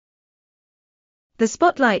The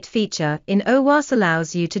Spotlight feature in OASE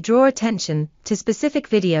allows you to draw attention to specific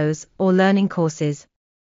videos or learning courses.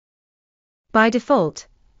 By default,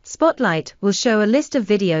 Spotlight will show a list of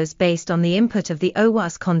videos based on the input of the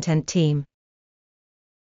OASE content team.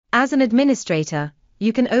 As an administrator,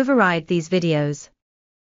 you can override these videos.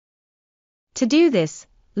 To do this,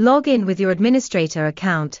 log in with your administrator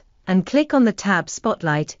account and click on the tab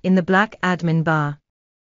Spotlight in the black admin bar.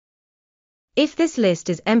 If this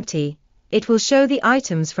list is empty, it will show the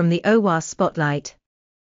items from the OASE Spotlight.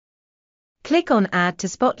 Click on Add to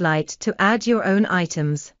Spotlight to add your own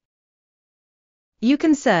items. You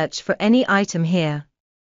can search for any item here.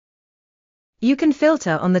 You can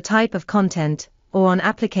filter on the type of content or on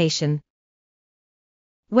application.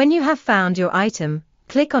 When you have found your item,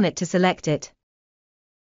 click on it to select it.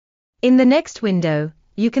 In the next window,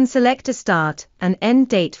 you can select a start and end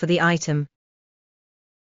date for the item.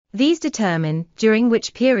 These determine during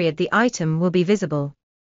which period the item will be visible.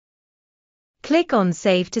 Click on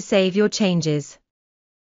Save to save your changes.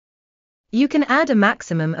 You can add a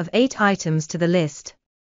maximum of 8 items to the list.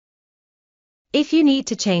 If you need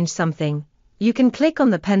to change something, you can click on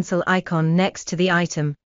the pencil icon next to the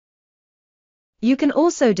item. You can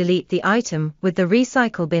also delete the item with the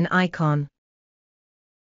recycle bin icon.